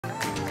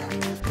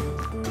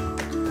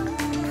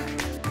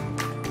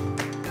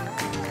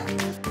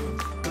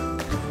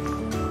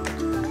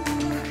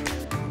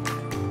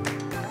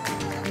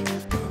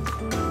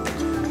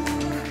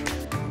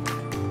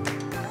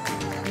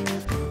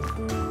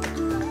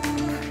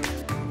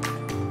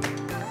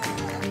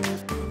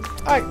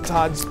All right,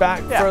 Todd's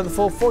back for the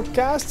full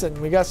forecast, and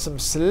we got some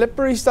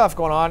slippery stuff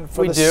going on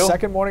for the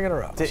second morning in a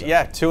row.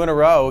 Yeah, 2 in a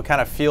row. We kind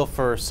of feel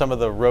for some of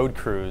the road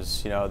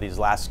crews, these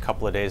last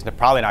couple of days. They're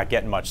probably not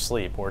getting much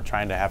sleep. We're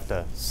trying to have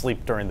to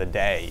sleep during the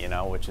day,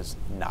 which is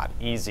not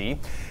easy.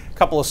 A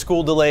couple of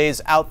school delays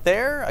out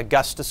there.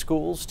 Augusta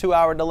schools,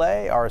 2-hour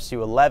delay,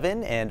 RSU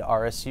 11 and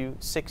RSU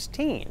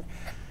 16.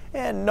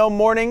 And no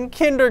morning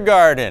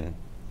kindergarten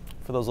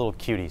for those little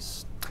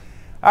cuties.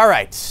 All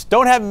right,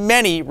 don't have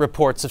many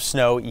reports of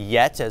snow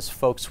yet. As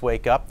folks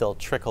wake up, they'll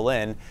trickle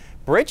in.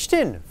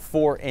 Bridgeton,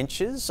 4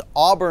 inches.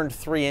 Auburn,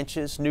 3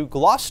 inches. New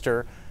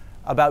Gloucester,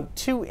 about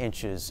 2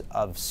 inches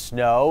of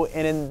snow.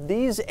 And in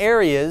these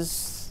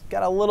areas,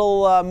 got a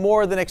little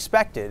more than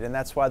expected, and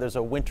that's why there's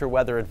a winter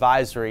weather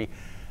advisory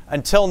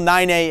until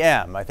 9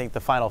 a.m. I think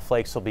the final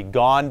flakes will be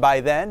gone by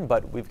then,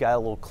 but we've got a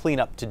little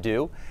cleanup to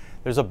do.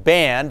 There's a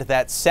band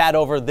that sat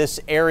over this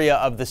area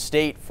of the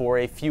state for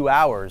a few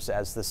hours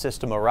as the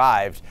system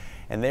arrived,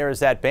 and there is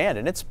that band,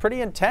 and it's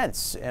pretty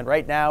intense. And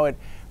right now it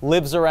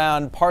lives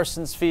around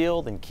Parsons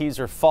Field and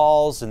Keyser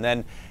Falls, and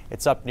then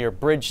it's up near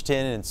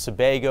Bridgeton and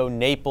Sebago,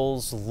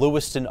 Naples,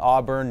 Lewiston,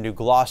 Auburn, New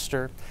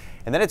Gloucester,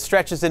 and then it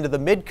stretches into the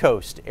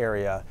mid-coast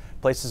area,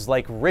 places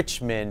like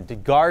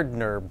Richmond,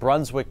 Gardner,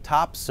 Brunswick,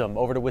 Topsom,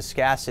 over to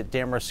Wiscasset,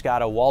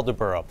 Damariscotta,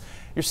 Waldoboro.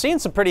 You're seeing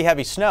some pretty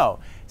heavy snow.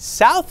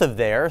 South of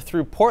there,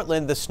 through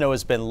Portland, the snow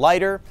has been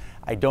lighter.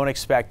 I don't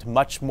expect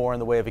much more in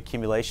the way of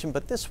accumulation,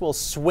 but this will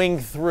swing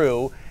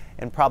through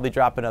and probably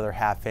drop another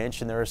 ½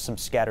 inch, and there are some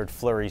scattered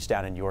flurries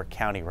down in York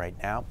County right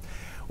now.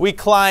 We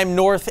climb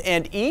north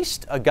and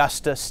east.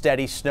 Augusta,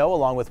 steady snow,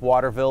 along with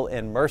Waterville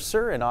and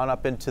Mercer, and on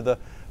up into the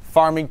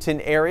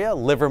Farmington area.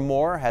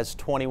 Livermore has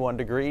 21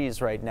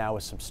 degrees right now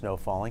with some snow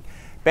falling.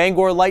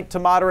 Bangor, light to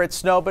moderate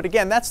snow, but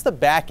again, that's the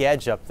back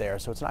edge up there,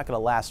 so it's not going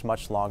to last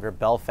much longer.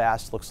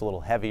 Belfast looks a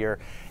little heavier,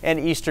 and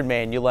eastern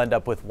Maine, you'll end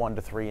up with 1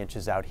 to 3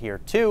 inches out here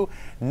too.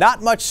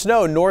 Not much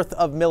snow north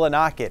of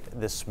Millinocket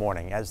this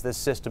morning, as this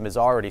system is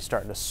already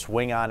starting to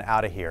swing on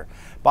out of here.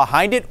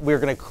 Behind it, we're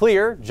going to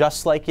clear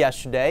just like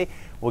yesterday.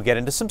 We'll get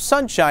into some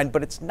sunshine,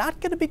 but it's not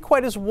going to be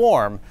quite as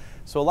warm.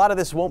 So a lot of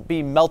this won't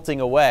be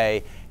melting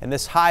away, and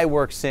this high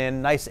works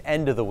in, nice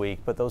end of the week,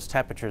 but those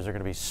temperatures are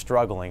going to be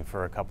struggling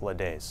for a couple of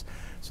days.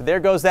 So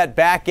there goes that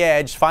back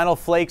edge. Final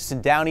flakes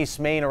in down east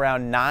Maine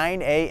around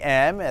 9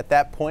 a.m. At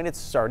that point,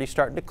 it's already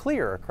starting to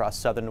clear across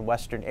southern and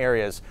western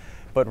areas.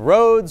 But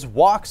roads,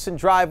 walks, and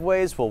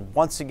driveways will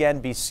once again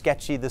be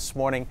sketchy this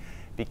morning.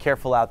 Be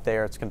careful out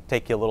there. It's going to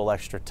take you a little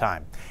extra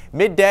time.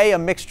 Midday, a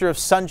mixture of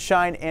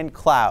sunshine and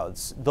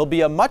clouds. There'll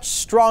be a much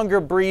stronger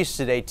breeze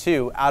today,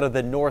 too, out of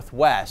the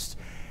northwest.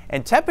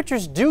 And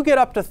temperatures do get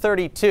up to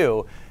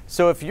 32.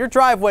 So if your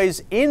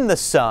driveway's in the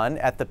sun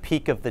at the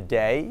peak of the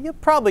day, you'll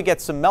probably get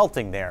some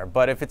melting there.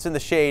 But if it's in the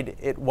shade,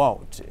 it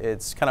won't.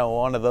 It's kind of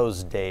one of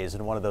those days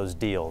and one of those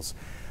deals.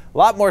 A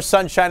lot more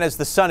sunshine as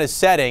the sun is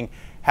setting.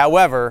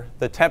 However,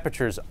 the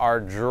temperatures are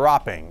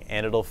dropping,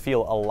 and it'll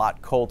feel a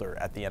lot colder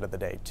at the end of the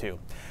day, too.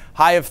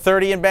 High of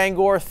 30 in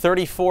Bangor,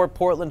 34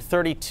 Portland,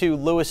 32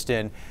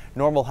 Lewiston.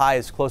 Normal high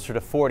is closer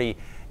to 40.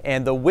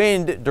 And the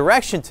wind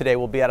direction today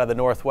will be out of the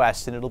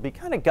northwest, and it'll be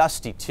kind of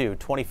gusty, too,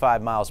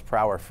 25 miles per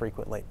hour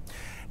frequently.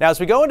 Now,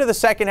 as we go into the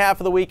second half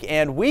of the week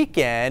and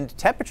weekend,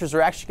 temperatures are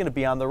actually going to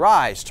be on the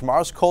rise.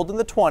 Tomorrow's cold in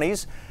the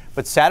 20s,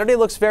 but Saturday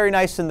looks very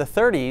nice in the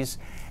 30s.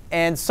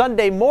 And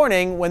Sunday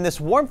morning, when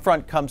this warm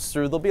front comes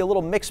through, there'll be a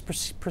little mixed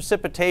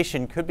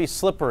precipitation, could be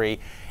slippery.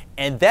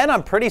 And then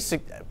I'm pretty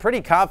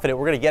confident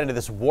we're going to get into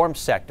this warm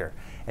sector.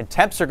 And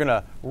temps are going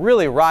to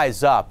really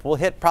rise up. We'll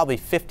hit probably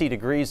 50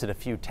 degrees in a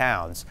few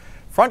towns.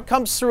 Front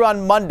comes through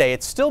on Monday.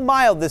 It's still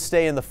mild this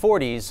day in the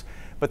 40s,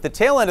 but the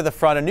tail end of the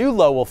front, a new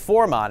low will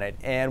form on it,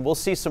 and we'll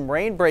see some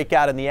rain break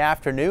out in the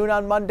afternoon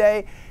on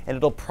Monday, and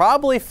it'll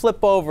probably flip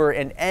over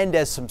and end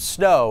as some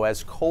snow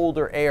as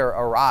colder air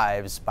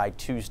arrives by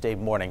Tuesday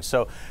morning.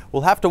 So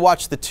we'll have to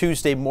watch the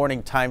Tuesday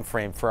morning time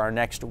frame for our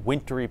next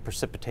wintry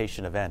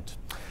precipitation event.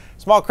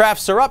 Small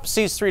crafts are up,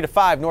 seas 3 to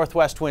 5,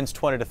 northwest winds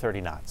 20 to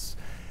 30 knots.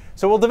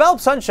 So we'll develop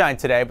sunshine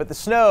today, but the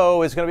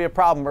snow is going to be a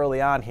problem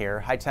early on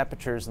here. High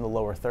temperatures in the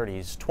lower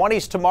 30s.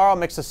 20s tomorrow,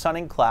 mix of sun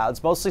and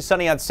clouds. Mostly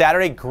sunny on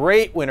Saturday.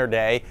 Great winter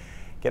day.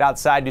 Get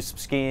outside, do some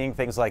skiing,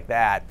 things like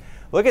that.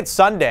 Look at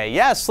Sunday.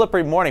 Yeah,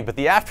 slippery morning, but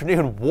the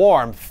afternoon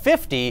warm,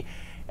 50,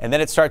 and then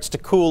it starts to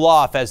cool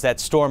off as that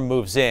storm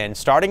moves in.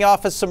 Starting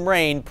off as some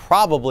rain,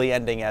 probably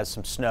ending as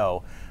some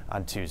snow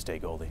on Tuesday,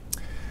 Goldie.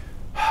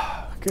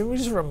 Can we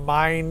just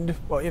remind,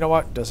 well, you know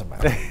what? Doesn't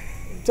matter.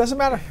 Doesn't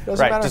matter.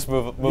 Doesn't matter. Just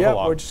move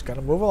along. We're just going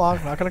to move along.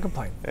 Not going to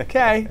complain.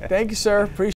 Okay. Thank you, sir. Appreciate it.